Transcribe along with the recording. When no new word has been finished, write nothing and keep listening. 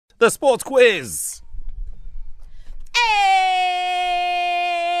the sports quiz. Hey,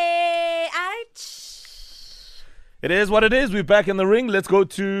 It is what it is. We're back in the ring. Let's go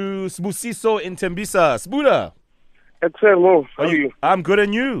to Sibusiso in Tembisa. Sbuda. Excellent, Mo. How are you? I'm good,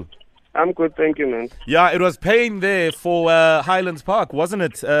 and you? I'm good, thank you, man. Yeah, it was pain there for Highlands Park, wasn't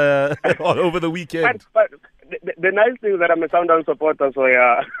it? All over the weekend. But the nice thing is that I'm a Sandton supporter, so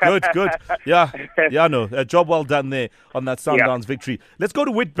yeah. Good. Yeah, no. Job well done there on that Sundowns victory. Let's go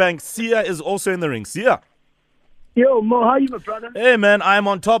to Witbank. Sia is also in the ring. Sia. Yo, Mo, how are you, my brother? Hey, man, I'm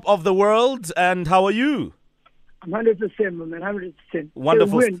on top of the world, and how are you? I'm 100%, my man, 100%.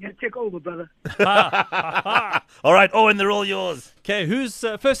 Wonderful. Win. Yeah, take over, brother. All right, Owen, they're all yours. Okay, who's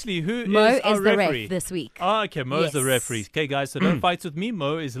firstly, who Mo is our is the referee? ref this week. Oh, okay, Mo is the Yes. referee. Okay, guys, so don't fight with me.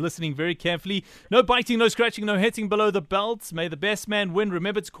 Mo is listening very carefully. No biting, no scratching, no hitting below the belt. May the best man win.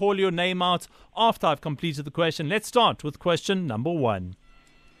 Remember to call your name out after I've completed the question. Let's start with question number 1.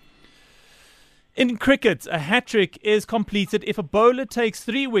 In cricket, a hat-trick is completed if a bowler takes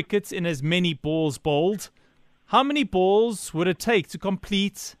 3 wickets in as many balls bowled. How many balls would it take to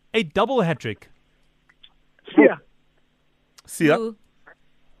complete a double hat-trick? Yeah, Sia. Ooh.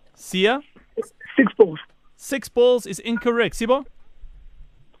 Sia? 6 balls. 6 balls is incorrect. Sibo?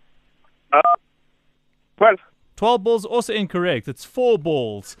 12. 12 balls also incorrect. It's 4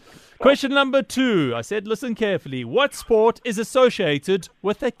 balls. Question number 2. I said listen carefully. What sport is associated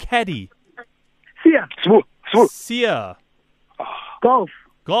with a caddy? Yeah, Sia. golf.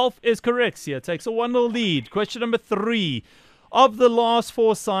 Golf is correct. Sia takes a 1-0 lead. Question number 3. Of the last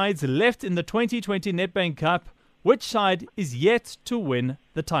 4 sides left in the 2020 Nedbank Cup, which side is yet to win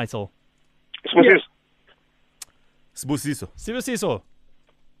the title? Sibusiso. Sibusiso.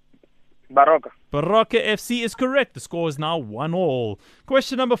 Baroka. Baroka FC is correct. The score is now 1-1.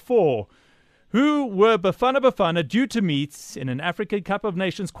 Question number 4. Who were Bafana due to meet in an African Cup of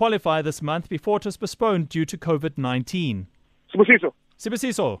Nations qualifier this month before it was postponed due to COVID-19? Sibusiso.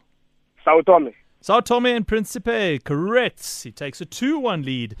 Sibusiso. Sao Tome. Sao Tome and Principe, correct. He takes a 2-1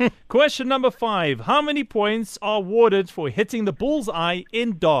 lead. Question number 5. How many points are awarded for hitting the bullseye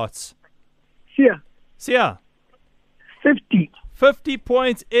in darts? Yeah, Sia. 50. 50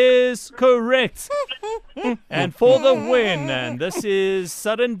 points is correct. And for the win, and this is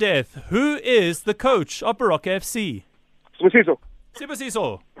sudden death, who is the coach of Baroka FC? Sibusiso.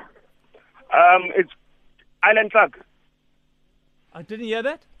 Sibusiso. It's Island Flag. I didn't hear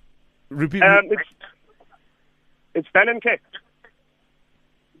that. Repeat. It's Dan and K.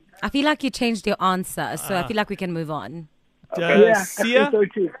 I feel like you changed your answer, so I feel like we can move on. Yeah, Sia? I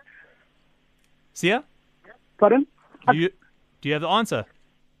think so too. Sia? Pardon? Do you have the answer?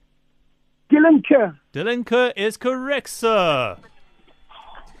 Dylan Kerr. Dylan Kerr is correct, sir.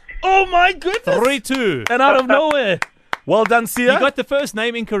 Oh, my goodness. 3-2. And out of nowhere. Well done, Sia. You got the first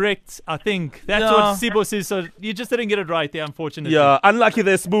name incorrect, I think. That's Yeah. what Sibo says, so you just didn't get it right there, unfortunately. Yeah, unlucky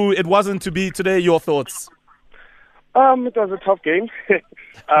there, Sbu. It wasn't to be today. Your thoughts? It was a tough game.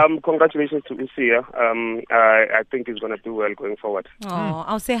 Congratulations to Sia. I think he's going to do well going forward. Oh,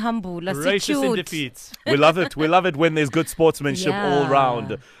 I'll say humble. Let's Gracious in defeat. We love it. We love it when there's good sportsmanship all Yeah.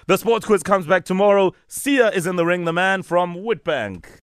 round. The sports quiz comes back tomorrow. Sia is in the ring, the man from Witbank.